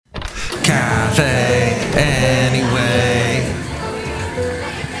cafe anyway.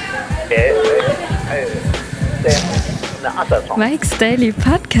 Mike's Daily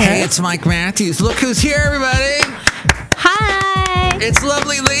Podcast. Hey, it's Mike Matthews. Look who's here, everybody. Hi. It's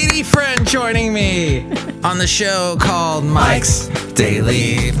lovely lady friend joining me on the show called Mike's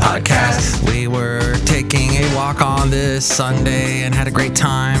Daily Podcast. We were taking a walk on this Sunday and had a great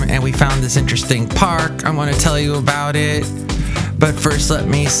time, and we found this interesting park. I want to tell you about it. But first, let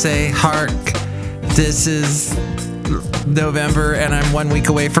me say, hark, this is November, and I'm 1 week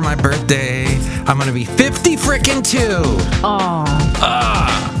away from my birthday. I'm going to be 50 frickin' 2. Oh.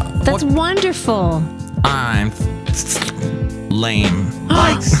 That's wonderful. I'm lame.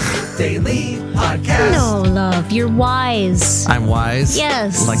 Mike's Daily Podcast. No, love. You're wise. I'm wise?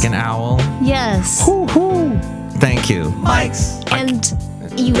 Yes. Like an owl? Yes. Hoo-hoo. Thank you. Mike's And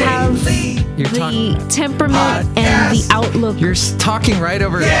you have the temperament and the outlook. You're talking right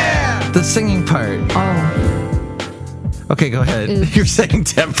over the singing part. Oh. Okay, go ahead. Oops. You're saying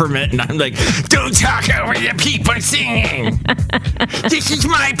temperament, and I'm like, don't talk over the people singing. This is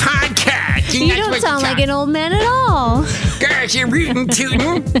my podcast. You don't sound like an old man at all. Guys, you're rootin'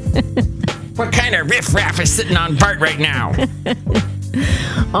 tootin'. What kind of riffraff is sitting on Bart right now?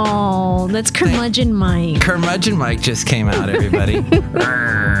 Oh, that's Curmudgeon Mike. Curmudgeon Mike just came out, everybody.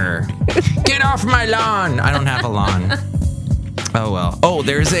 Get off my lawn. I don't have a lawn. Oh, well. Oh,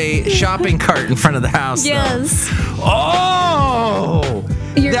 there's a shopping cart in front of the house. Yes. Though. Oh!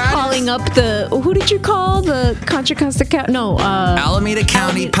 You're calling up the... Who did you call? The Contra Costa County? No. Alameda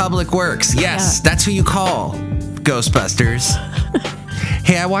County Public Works. Yes, that's who you call. Ghostbusters.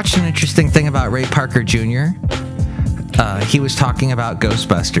 Hey, I watched an interesting thing about Ray Parker Jr. He was talking about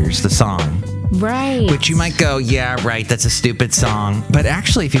Ghostbusters, the song. Right. Which you might go, yeah, right, that's a stupid song. But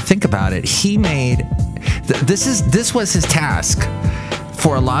actually, if you think about it, he made... This was his task.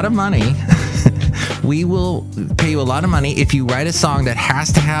 For a lot of money, we will pay you a lot of money if you write a song that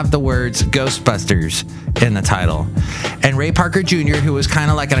has to have the words Ghostbusters in the title. And Ray Parker Jr., who was kind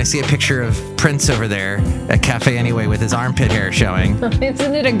of like, and I see a picture of Prince over there at Cafe Anyway with his armpit hair showing.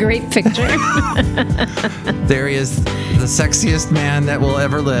 Isn't it a great picture? There he is, the sexiest man that will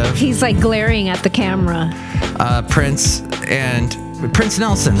ever live. He's like glaring at the camera. Prince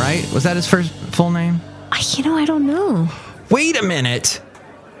Nelson, right? Was that his first full name? I don't know. Wait a minute.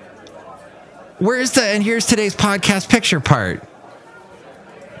 And here's today's podcast picture part.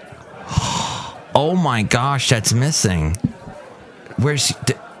 Oh my gosh, that's missing.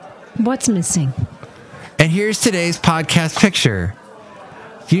 What's missing? And here's today's podcast picture.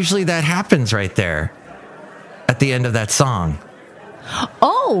 Usually that happens right there at the end of that song.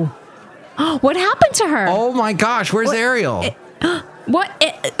 Oh, what happened to her? Oh my gosh, where's Ariel? What?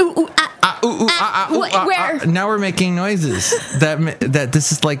 Where? Now we're making noises. That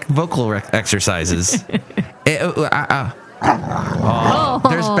this is like vocal exercises. There's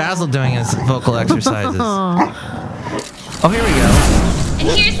Basil doing his vocal exercises. Oh, here we go. And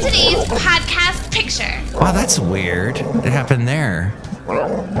here's today's podcast picture. Wow, that's weird. It happened there.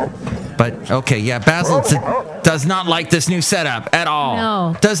 But, okay, yeah, Basil does not like this new setup at all.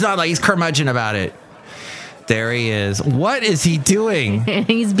 No. Does not like, he's curmudgeon about it. There he is. What is he doing?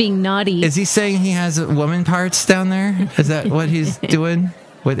 He's being naughty. Is he saying he has woman parts down there? Is that what he's doing?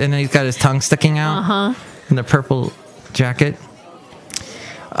 And then he's got his tongue sticking out? Uh-huh. In the purple jacket?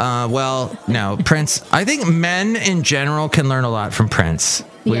 Well, no, Prince. I think men in general can learn a lot from Prince.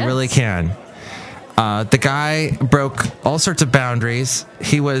 We really can. The guy broke all sorts of boundaries.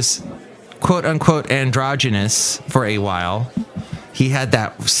 He was, quote unquote, androgynous for a while. He had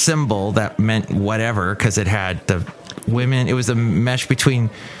that symbol that meant whatever because it had the women. It was a mesh between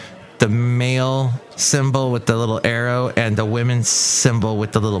the male symbol with the little arrow and the women's symbol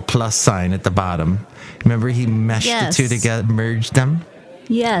with the little plus sign at the bottom. Remember, he meshed the two together, merged them?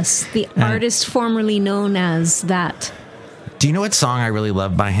 Yes, the artist formerly known as that. Do you know what song I really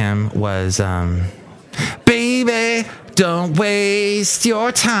loved by him was, Baby, don't waste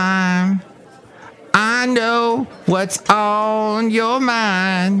your time. I know what's on your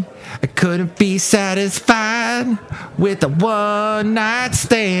mind. I couldn't be satisfied with a one-night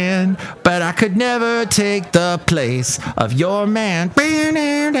stand, but I could never take the place of your man.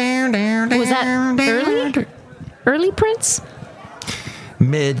 Was that early Prince?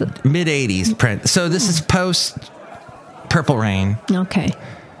 Mid 80s Prince. So this is post Purple Rain. Okay.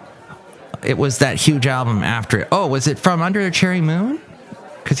 It was that huge album after it. Oh, was it from Under a Cherry Moon?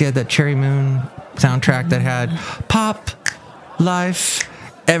 Because he had that Cherry Moon soundtrack that had Pop, Life,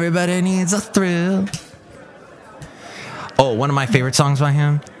 Everybody Needs a Thrill. Oh, one of my favorite songs by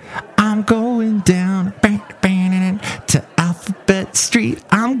him. I'm going down to Alphabet Street.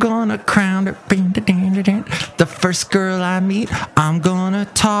 I'm gonna crown her. The first girl I meet, I'm gonna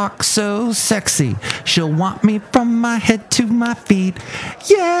talk so sexy. She'll want me from my head to my feet.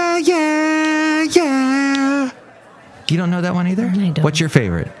 Yeah, yeah, yeah. You don't know that one either? I don't. What's your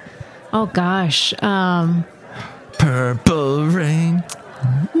favorite? Oh gosh. Purple Rain.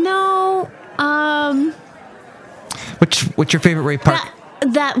 No. What's your favorite Ray Park?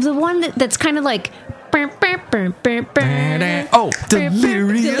 The one that's kind of like. Oh,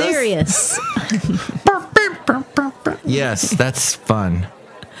 Delirious. Delirious. Yes, that's fun.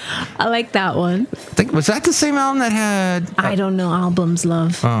 I like that one. Was that the same album that had? I don't know albums,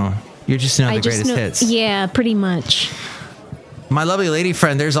 love. Oh, you just know the greatest hits. Yeah, pretty much. My lovely lady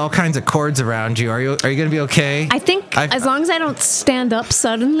friend, there's all kinds of chords around you. Are you going to be okay? I think as long as I don't stand up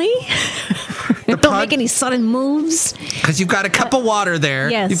suddenly, don't make any sudden moves. Because you've got a cup of water there.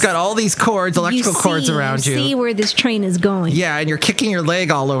 Yes. You've got all these cords, electrical cords around you. You see where this train is going. Yeah, and you're kicking your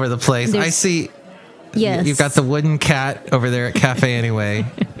leg all over the place. I see. Yes. You've got the wooden cat over there at Cafe Anyway.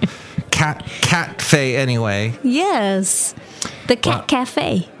 Catfe Anyway. Yes. The Cat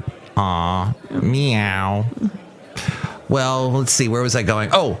Cafe. Aw. Meow. Well, let's see. Where was I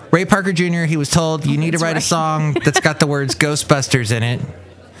going? Oh, Ray Parker Jr., he was told, you need to write a song that's got the words Ghostbusters in it.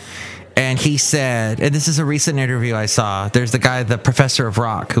 And he said, and this is a recent interview I saw. There's the guy, the professor of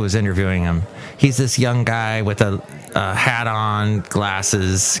rock, who was interviewing him. He's this young guy with a hat on,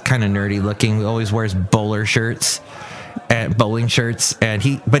 glasses, kind of nerdy looking. He always wears bowling shirts. And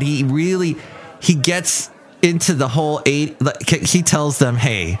he gets into the whole he tells them,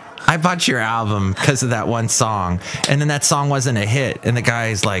 hey, I bought your album because of that one song, and then that song wasn't a hit, and the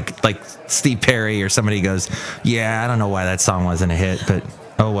guy's like Steve Perry or somebody goes, yeah, I don't know why that song wasn't a hit, but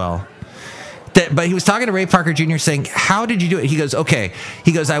oh well. But he was talking to Ray Parker Jr. saying, how did you do it? He goes, okay.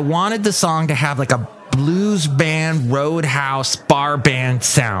 He goes, I wanted the song to have like a blues band, roadhouse, bar band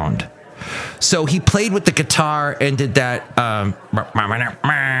sound. So he played with the guitar and did that.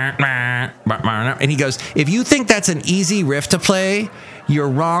 And he goes, if you think that's an easy riff to play, you're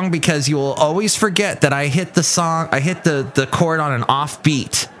wrong, because you will always forget that I hit the chord on an off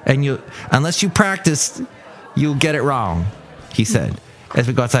beat. And unless you practice, you'll get it wrong, he said. As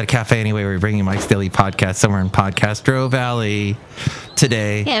we go outside a Cafe Anyway, we're bringing Mike's Daily Podcast somewhere in Podcastro Valley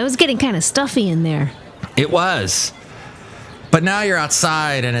today. Yeah, it was getting kind of stuffy in there. It was. But now you're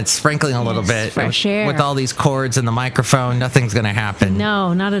outside and it's sprinkling a little bit. Fresh air. With all these cords and the microphone, nothing's going to happen.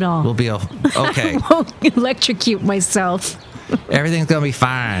 No, not at all. We'll be okay. I won't electrocute myself. Everything's going to be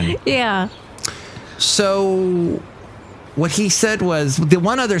fine. Yeah. So what he said was, the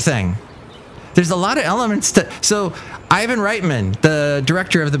one other thing, there's a lot of elements to... So Ivan Reitman, the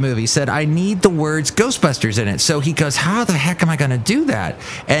director of the movie, said, I need the words Ghostbusters in it. So he goes, how the heck am I going to do that?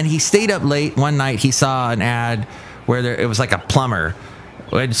 And he stayed up late. One night he saw an ad where it was like a plumber.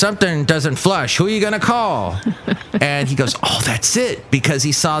 When something doesn't flush, who are you going to call? And he goes, oh, that's it. Because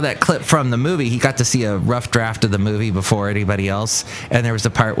he saw that clip from the movie. He got to see a rough draft of the movie before anybody else. And there was the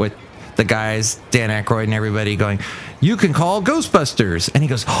part with the guys, Dan Aykroyd and everybody going, you can call Ghostbusters. And he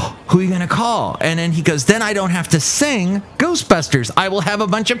goes, oh, who are you going to call? And then he goes, then I don't have to sing Ghostbusters. I will have a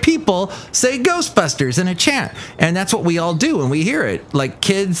bunch of people say Ghostbusters in a chant. And that's what we all do when we hear it. Like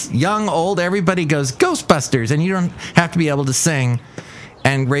kids, young, old, everybody goes Ghostbusters. And you don't have to be able to sing.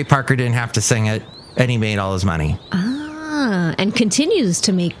 And Ray Parker didn't have to sing it. And he made all his money. And continues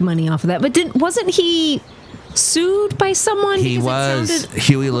to make money off of that. But wasn't he sued by someone? He was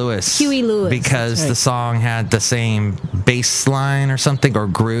Huey Lewis. Because the song had the same bass line or something, or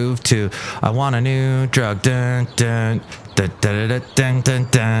groove to I want a new drug, dun dun dun dun dun dun dun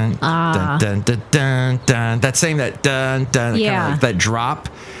dun dun dun dun dun. That same that dun dun, kind of like that drop.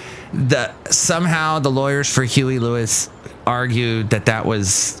 Somehow the lawyers for Huey Lewis argued that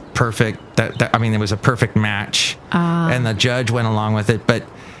was perfect. That I mean, it was a perfect match, and the judge went along with it. But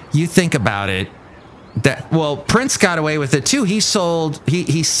you think about it. Prince got away with it too. He sued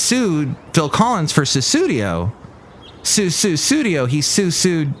Phil Collins for Susudio. Susudio. He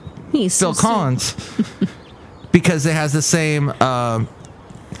sued Phil Collins because it has the same dun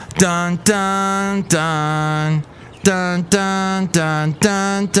dun dun dun dun dun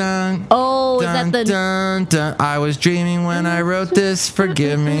dun dun. Oh, dun, is that the dun dun? I was dreaming when I wrote this.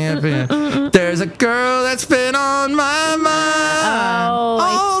 Forgive me. There's a girl that's been on my mind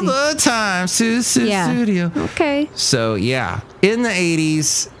all the time. Studio. Okay. So yeah, in the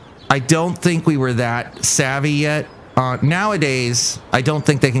 80s, I don't think we were that savvy yet. Nowadays, I don't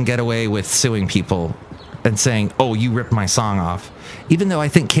think they can get away with suing people and saying, "Oh, you ripped my song off." Even though I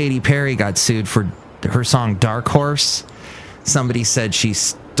think Katy Perry got sued for her song Dark Horse, somebody said she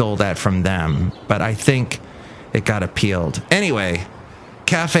stole that from them, but I think it got appealed. Anyway,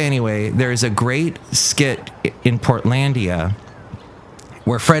 Cafe Anyway, there's a great skit in Portlandia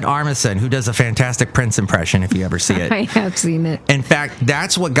where Fred Armisen, who does a fantastic Prince impression, if you ever see it. I have seen it. In fact,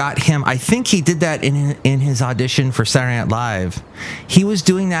 that's what got him. I think he did that in his audition for Saturday Night Live. He was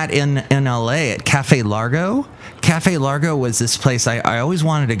doing that in LA at Cafe Largo. Cafe Largo was this place I always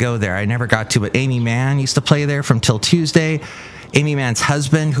wanted to go there. I never got to, but Amy Mann used to play there from Till Tuesday. Amy Mann's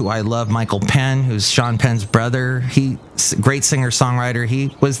husband, who I love, Michael Penn, who's Sean Penn's brother. He's a great singer-songwriter.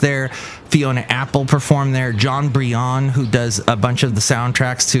 He was there. Fiona Apple performed there. John Brion, who does a bunch of the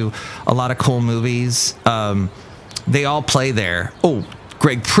soundtracks to a lot of cool movies. They all play there. Oh,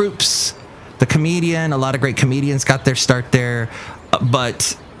 Greg Proops, the comedian. A lot of great comedians got their start there.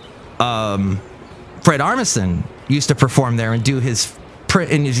 But Fred Armisen used to perform there and do his...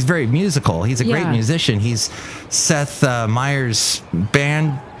 And he's very musical. He's a great musician. He's Seth Meyers'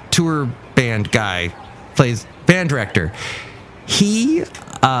 tour band guy, plays band director. He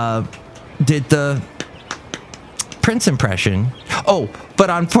did the Prince impression. Oh, but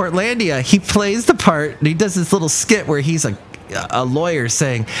on Portlandia, he plays the part. He does this little skit where he's a lawyer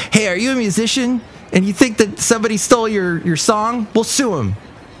saying, "Hey, are you a musician? And you think that somebody stole your song? We'll sue him.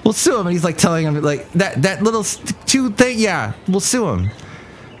 We'll sue him." And he's like telling him like that little thing. Yeah, we'll sue him.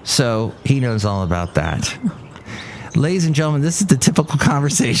 So he knows all about that. Ladies and gentlemen, this is the typical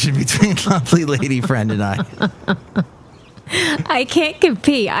conversation between lovely lady friend and I. I can't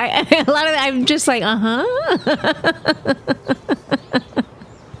compete. A lot of I'm just like,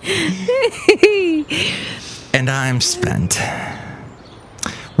 And I'm spent.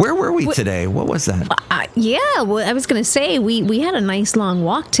 Where were we today? What was that? Well, I was going to say we had a nice long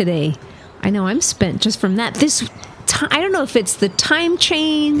walk today. I know I'm spent just from that. I don't know if it's the time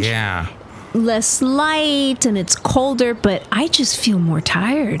change. Yeah. Less light and it's colder, but I just feel more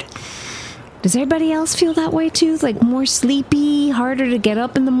tired. Does everybody else feel that way too? Like more sleepy, harder to get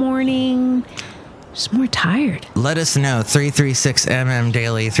up in the morning, just more tired. Let us know. 336MM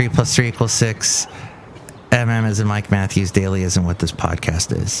daily. 3 + 3 = 6. MM as in Mike Matthews. Daily as in what this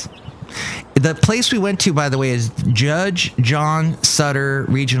podcast is. The place we went to, by the way, is Judge John Sutter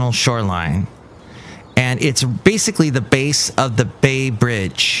Regional Shoreline. And it's basically the base of the Bay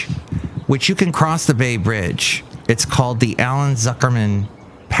Bridge, which you can cross the Bay Bridge. It's called the Alex Zuckerman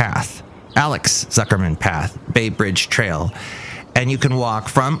Path, Bay Bridge Trail. And you can walk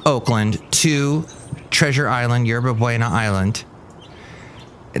from Oakland to Treasure Island, Yerba Buena Island.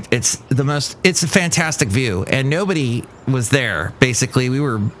 It's a fantastic view. And nobody was there, basically. We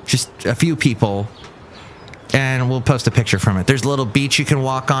were just a few people. And we'll post a picture from it. There's a little beach you can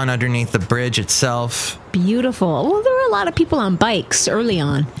walk on underneath the bridge itself. Beautiful. Well, there were a lot of people on bikes early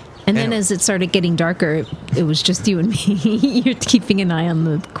on. And then as it started getting darker, it was just you and me. You're keeping an eye on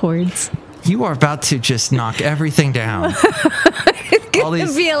the cords. You are about to just knock everything down. It's going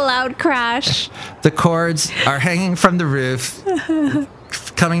to be a loud crash. The cords are hanging from the roof,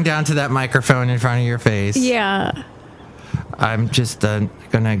 coming down to that microphone in front of your face. Yeah. I'm just going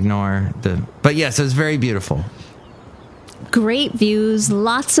to ignore the... But yes, it was very beautiful. Great views.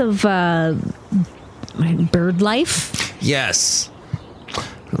 Lots of bird life. Yes.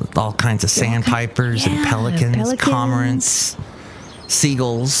 All kinds of sandpipers and pelicans, cormorants,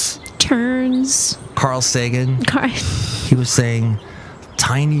 seagulls. Terns. Carl Sagan. He was saying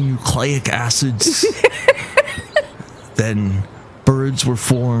tiny nucleic acids. Then birds were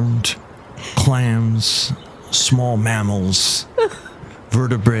formed, clams, small mammals,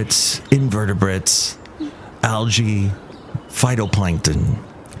 vertebrates, invertebrates, algae, phytoplankton,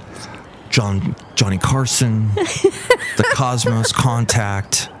 Johnny Carson, The Cosmos,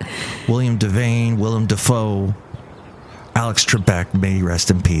 Contact, William Devane, Willem Dafoe, Alex Trebek, may he rest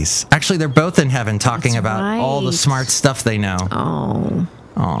in peace. Actually, they're both in heaven talking about all the smart stuff they know.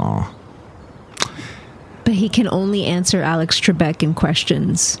 Oh. But he can only answer Alex Trebek in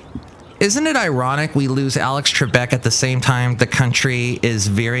questions. Isn't it ironic we lose Alex Trebek at the same time the country is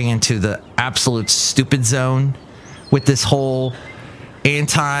veering into the absolute stupid zone with this whole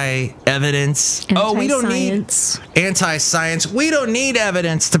anti-evidence? We don't need anti-science. We don't need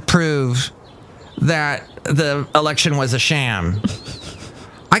evidence to prove that the election was a sham.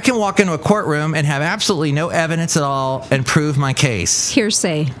 I can walk into a courtroom and have absolutely no evidence at all and prove my case.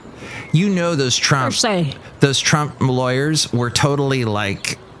 Hearsay. You know those Trump lawyers were totally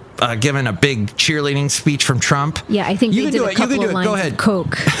like given a big cheerleading speech from Trump. Yeah, I think they did a couple of lines of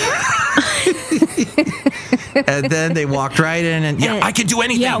coke. And then they walked right in and I could do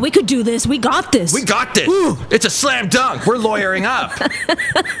anything. Yeah, we could do this. We got this. We got this. Ooh. It's a slam dunk. We're lawyering up.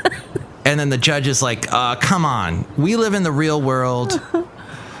 And then the judge is like, come on. We live in the real world.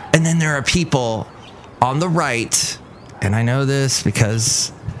 And then there are people on the right and I know this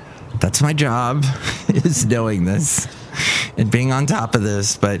because that's my job, is knowing this and being on top of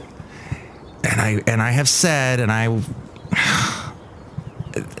this. But and I have said, and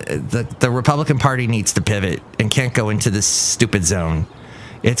the Republican Party needs to pivot and can't go into this stupid zone.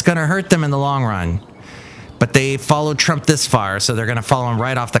 It's going to hurt them in the long run. But they followed Trump this far, so they're going to follow him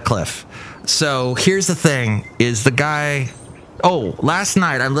right off the cliff. So here's the thing, is the guy... Oh, last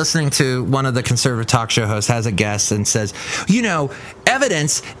night I'm listening to one of the conservative talk show hosts has a guest and says,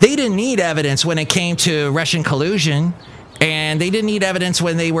 evidence, they didn't need evidence when it came to Russian collusion, and they didn't need evidence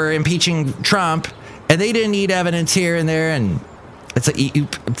when they were impeaching Trump, and they didn't need evidence here and there, and it's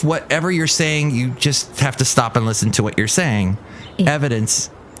like, whatever you're saying, you just have to stop and listen to what you're saying. Yeah.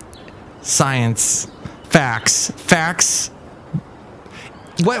 Evidence, science... Facts.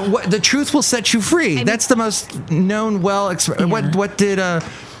 What the truth will set you free. That's the most known. What did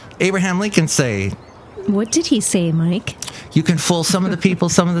Abraham Lincoln say? What did he say, Mike? You can fool some of the people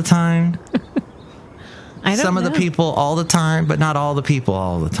some of the time. I don't know. Some of the people all the time, but not all the people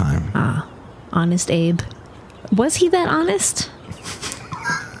all the time. Honest Abe. Was he that honest?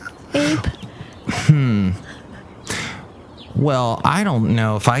 Abe? Well, I don't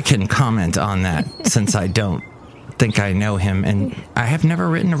know if I can comment on that since I don't think I know him. And I have never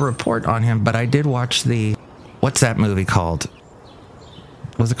written a report on him, but I did watch what's that movie called?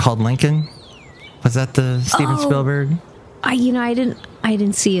 Was it called Lincoln? Was that the Steven Spielberg? I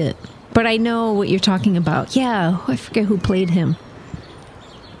didn't see it, but I know what you're talking about. Yeah, I forget who played him.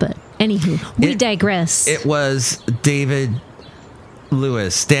 But anywho, we digress. It was Daniel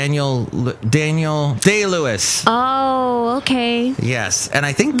Day-Lewis. Oh, okay. Yes, and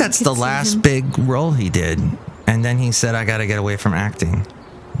I think that's the last big role he did. And then he said, I got to get away from acting.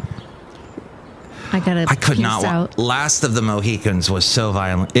 I could not. Last of the Mohicans was so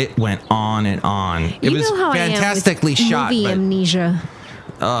violent. It went on and on. It was fantastically shot. Movie amnesia.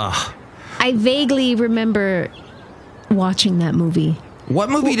 Ugh. I vaguely remember watching that movie. What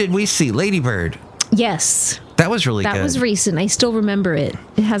movie did we see? Lady Bird. Yes. That was really good. That was recent. I still remember it.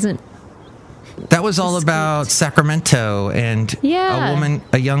 It hasn't... That was all about Sacramento and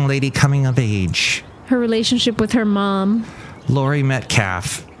a young lady coming of age. Her relationship with her mom. Laurie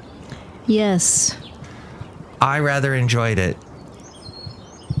Metcalf. Yes. I rather enjoyed it.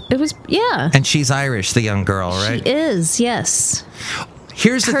 It was, yeah. And she's Irish, the young girl, right? She is, yes.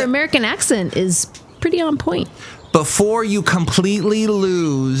 Her American accent is pretty on point. Before you completely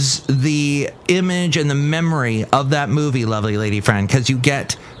lose the image and the memory of that movie, lovely lady friend, because you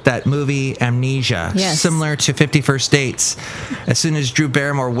get that movie amnesia, similar to 50 First Dates. As soon as Drew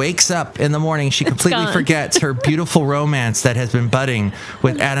Barrymore wakes up in the morning, she completely forgets her beautiful romance that has been budding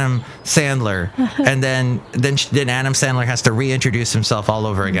with Adam Sandler. And then Adam Sandler has to reintroduce himself all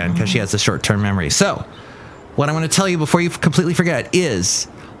over again because she has a short-term memory. So, what I'm going to tell you before you completely forget is...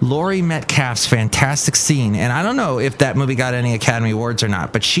 Laurie Metcalf's fantastic scene, and I don't know if that movie got any Academy Awards or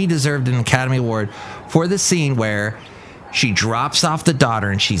not, but she deserved an Academy Award for the scene where she drops off the daughter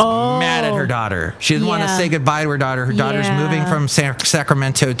and she's mad at her daughter. She didn't want to say goodbye to her daughter. Her daughter's moving from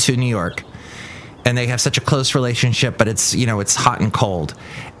Sacramento to New York, and they have such a close relationship, but it's hot and cold.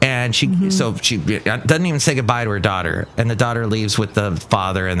 And she doesn't even say goodbye to her daughter, and the daughter leaves with the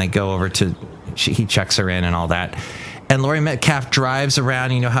father, and they go over to he checks her in and all that. And Laurie Metcalf drives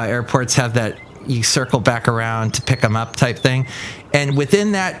around. You know how airports have that, you circle back around to pick them up type thing. And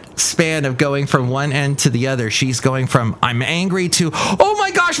within that span of going from one end to the other, she's going from, I'm angry to, oh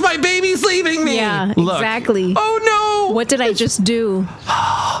my gosh, my baby's leaving me. Yeah, look. Exactly. Oh no. What did I just do?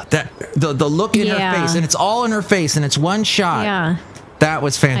 The look in her face, and it's all in her face, and it's one shot. Yeah. That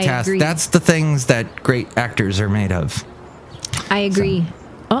was fantastic. That's the things that great actors are made of. I agree.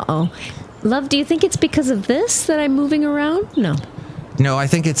 So. Love, do you think it's because of this that I'm moving around? No. No, I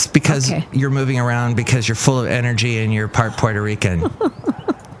think it's because you're moving around because you're full of energy and you're part Puerto Rican.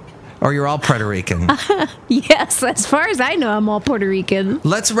 Or you're all Puerto Rican. Yes, as far as I know, I'm all Puerto Rican.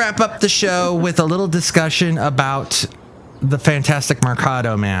 Let's wrap up the show with a little discussion about the fantastic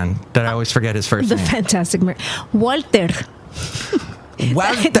Mercado man that I always forget his first name. The fantastic Walter.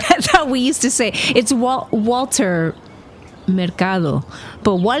 That's how we used to say. It's Walter Mercado,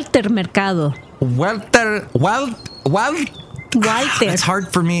 but Walter Mercado. Walter. It's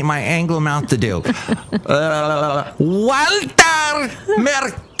hard for me, my Anglo mouth to do. Walter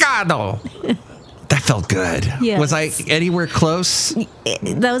Mercado. That felt good. Yes. Was I anywhere close?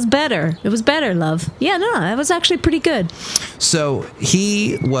 That was better. It was better, love. Yeah, no, that was actually pretty good. So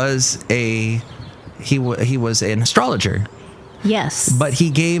he was an astrologer. Yes. But he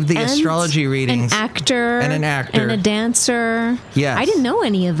gave the astrology readings. An actor. And a dancer. Yes. I didn't know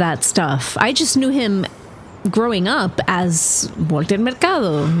any of that stuff. I just knew him growing up as Walter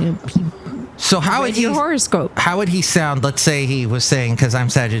Mercado. So how would your horoscope? How would he sound? Let's say he was saying, because I'm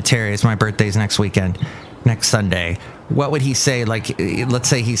Sagittarius, my birthday's next weekend, next Sunday. What would he say? Like, let's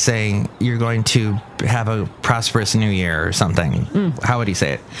say he's saying you're going to have a prosperous new year or something. How would he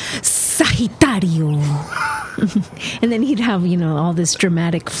say it? Sagittario. And then he'd have, all this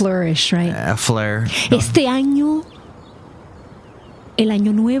dramatic flourish, right? A flare. Este año, el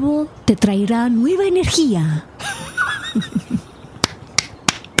año nuevo te traerá nueva energía.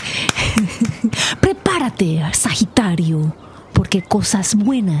 Prepárate, Sagitario, porque cosas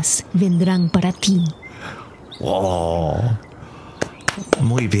buenas vendrán para ti. Oh,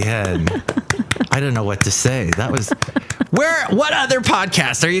 muy bien. I don't know what to say. That was what other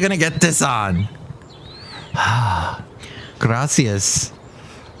podcast are you going to get this on? Gracias,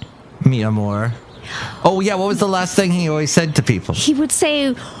 mi amor. Oh, yeah. What was the last thing he always said to people? He would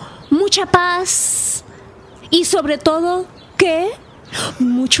say, mucha paz y sobre todo, ¿qué?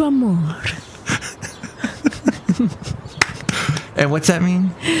 Mucho amor. And what's that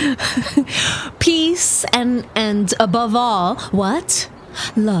mean? Peace and above all, what?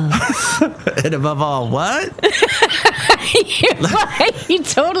 Love. And above all, what? He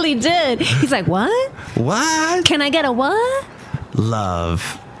totally did. He's like, what? What? Can I get a what?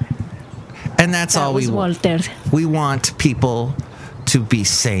 Love. And that's all we want. Walter. We want people to be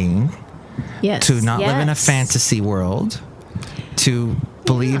sane, Yes. to not live in a fantasy world, to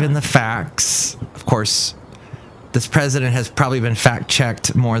believe in the facts. Of course, this president has probably been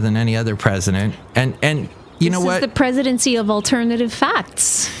fact-checked more than any other president. And you know what? This is the presidency of alternative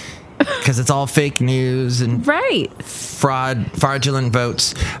facts. Because it's all fake news and Right. fraudulent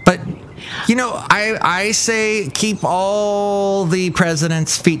votes. But, I say keep all the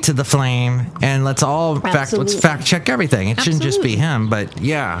president's feet to the flame let's Absolutely. fact check everything. It shouldn't just be Absolutely. him, but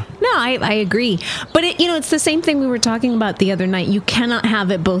yeah. No, I agree. But, it's the same thing we were talking about the other night. You cannot have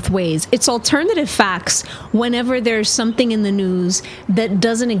it both ways. It's alternative facts whenever there's something in the news that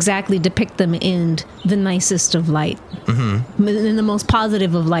doesn't exactly depict them in the nicest of light, in the most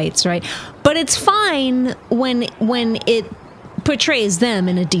positive of lights, right? But it's fine when it portrays them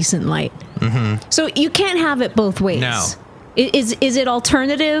in a decent light. So you can't have it both ways. No. Is it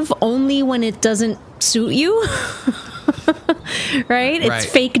alternative only when it doesn't suit you? Right? It's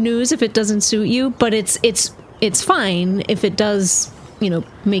fake news if it doesn't suit you, but it's fine if it does,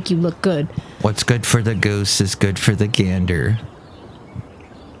 make you look good. What's good for the goose is good for the gander.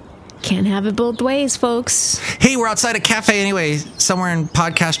 Can't have it both ways, folks. Hey, we're outside a cafe anyway, somewhere in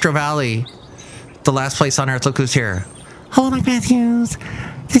Podcastro Valley, the last place on earth. Look who's here. Hello, Mike Matthews.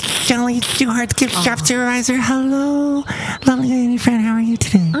 This is Shelly Stewart's gift shop supervisor. Hello, lovely lady friend. How are you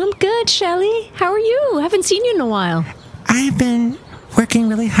today? I'm good, Shelly. How are you? Haven't seen you in a while. I've been working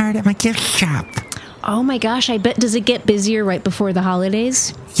really hard at my gift shop. Oh my gosh, I bet. Does it get busier right before the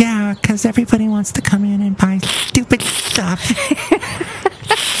holidays? Yeah, because everybody wants to come in and buy stupid stuff.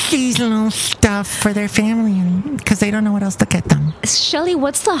 Seasonal stuff for their family because they don't know what else to get them. Shelly,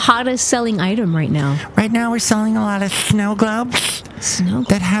 what's the hottest selling item right now? Right now, we're selling a lot of snow globes Snow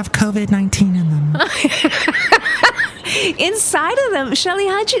that have COVID-19 in them. Inside of them, Shelly,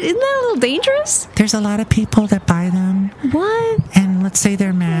 isn't that a little dangerous? There's a lot of people that buy them, What? and let's say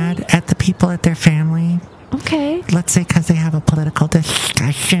they're mad at the people at their family. Okay. Let's say because they have a political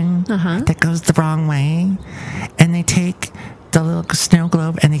discussion that goes the wrong way, and they take the little snow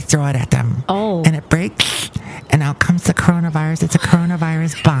globe and they throw it at them. Oh. And it breaks, and out comes the coronavirus. It's a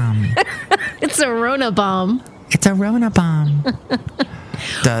coronavirus bomb. It's a Rona bomb. It's a Rona bomb.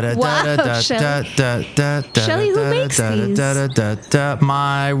 Wow, Shelly, who makes these?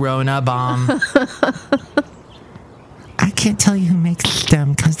 My Rona bomb. I can't tell you who makes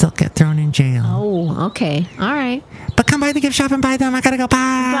them because they'll get thrown in jail. Oh, okay. All right. But come by the gift shop and buy them. I gotta go.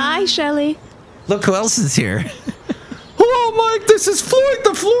 Bye. Bye, Shelly. Look who else is here. Hello, Mike. This is Floyd,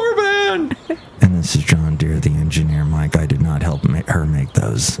 the floor man. And this is John Deere, the engineer. Mike, I did not help her make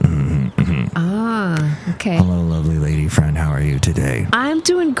those. Okay. Hello, lovely lady friend. How are you today? I'm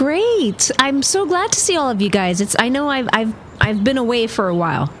doing great. I'm so glad to see all of you guys. I know I've been away for a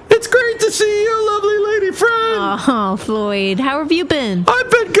while. It's great to see you, lovely lady friend. Oh, Floyd, how have you been?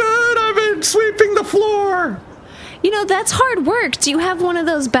 I've been good. I've been sweeping the floor. That's hard work. Do you have one of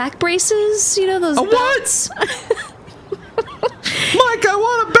those back braces? Those A what? belts? Mike, I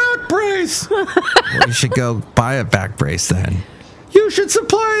want a back brace. Well, you should go buy a back brace then. You should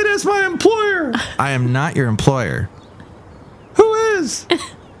supply it as my employer. I am not your employer. Who is?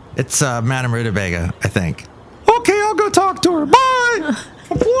 It's Madame Rutabaga, I think. Okay, I'll go talk to her. Bye.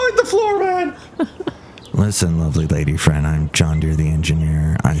 I'm Floyd the floor man. Listen, lovely lady friend, I'm John Deere the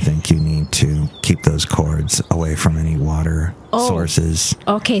engineer. I think you need to keep those cords away from any water sources.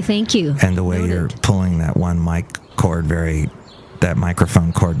 Okay, thank you. And the way you're pulling that one mic cord, that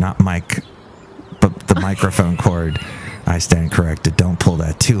microphone cord, not mic, but the microphone cord, I stand corrected. Don't pull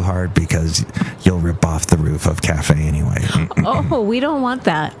that too hard because you'll rip off the roof of Cafe anyway. Oh, we don't want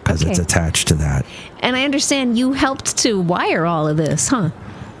that. Because it's attached to that. And I understand you helped to wire all of this, huh?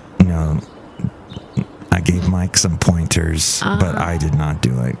 No, I gave Mike some pointers, but I did not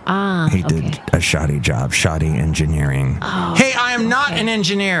do it. He did a shoddy job, shoddy engineering. Oh, hey, I am not an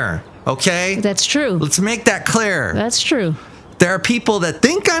engineer, okay? That's true. Let's make that clear. That's true. There are people that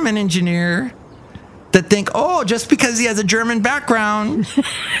think I'm an engineer, that think, just because he has a German background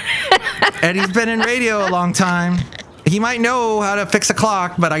and he's been in radio a long time, he might know how to fix a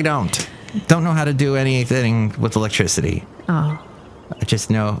clock, but I don't. Don't know how to do anything with electricity. Oh. I just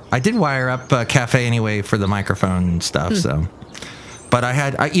know I did wire up Cafe anyway for the microphone and stuff. So,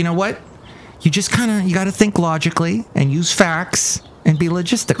 but you know what? You just you got to think logically and use facts and be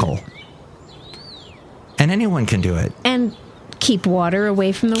logistical. And anyone can do it. And keep water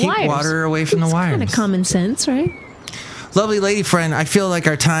away from the wires. Keep water away from the wires. Kind of common sense, right? Lovely lady friend, I feel like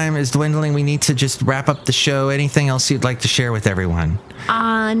our time is dwindling. We need to just wrap up the show. Anything else you'd like to share with everyone?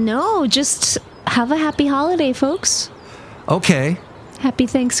 No, just have a happy holiday, folks. Okay. Happy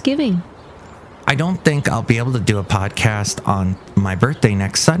Thanksgiving. I don't think I'll be able to do a podcast on my birthday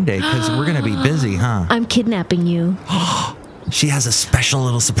next Sunday because we're going to be busy, huh? I'm kidnapping you. She has a special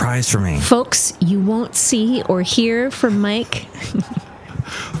little surprise for me. Folks, you won't see or hear from Mike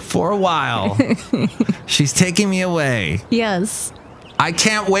for a while. She's taking me away. Yes. I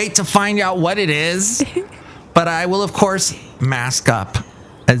can't wait to find out what it is, but I will, of course, mask up,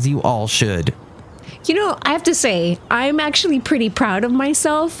 as you all should. You know, I have to say, I'm actually pretty proud of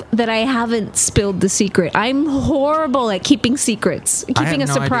myself that I haven't spilled the secret. I'm horrible at keeping secrets, keeping a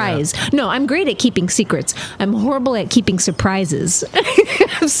surprise. Idea. No, I'm great at keeping secrets. I'm horrible at keeping surprises.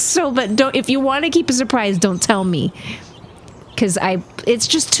 But if you want to keep a surprise, don't tell me. Because it's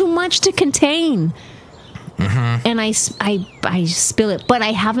just too much to contain. Mm-hmm. And I spill it, but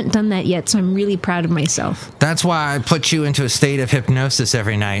I haven't done that yet, so I'm really proud of myself. That's why I put you into a state of hypnosis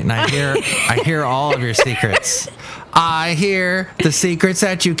every night, and I hear all of your secrets. I hear the secrets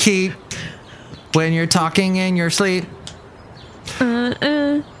that you keep when you're talking in your sleep.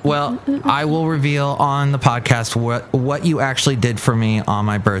 Well, I will reveal on the podcast what you actually did for me on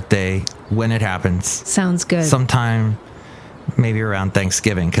my birthday when it happens. Sounds good. Sometime maybe around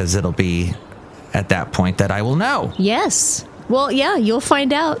Thanksgiving, because it'll be at that point that I will know. Yes. Well, yeah, you'll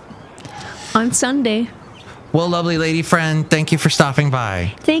find out on Sunday. Well, lovely lady friend, thank you for stopping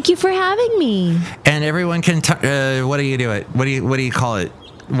by. Thank you for having me. And everyone can, what do you do it? What do you call it?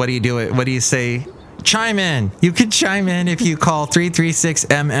 What do you do it? What do you say? Chime in. You can chime in if you call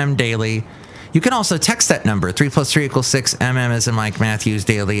 336MM daily. You can also text that number, 3 + 3 = 6, MM as in Mike Matthews,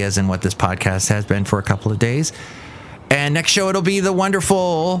 daily as in what this podcast has been for a couple of days. And next show, it'll be the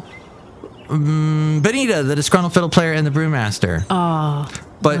wonderful Benita, the disgruntled fiddle player and the brewmaster. Oh,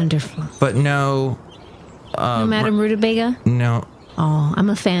 wonderful. But no... no Madame Rutabaga? No. Oh, I'm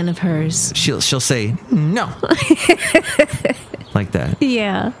a fan of hers. She'll say, no. Like that.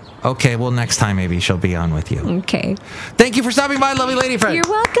 Yeah. Okay, well, next time maybe she'll be on with you. Okay. Thank you for stopping by, lovely lady friend. You're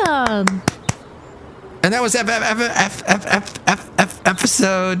welcome. And that was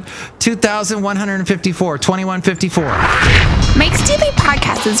episode 2154, 2154. Mike's Daily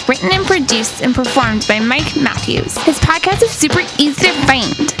Podcast is written and produced and performed by Mike Matthews. His podcast is super easy to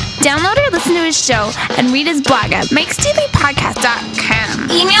find. Download or listen to his show and read his blog at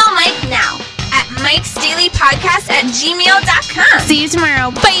mikesdailypodcast.com. Email Mike now at mikesdailypodcast@gmail.com. See you tomorrow.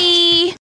 Bye!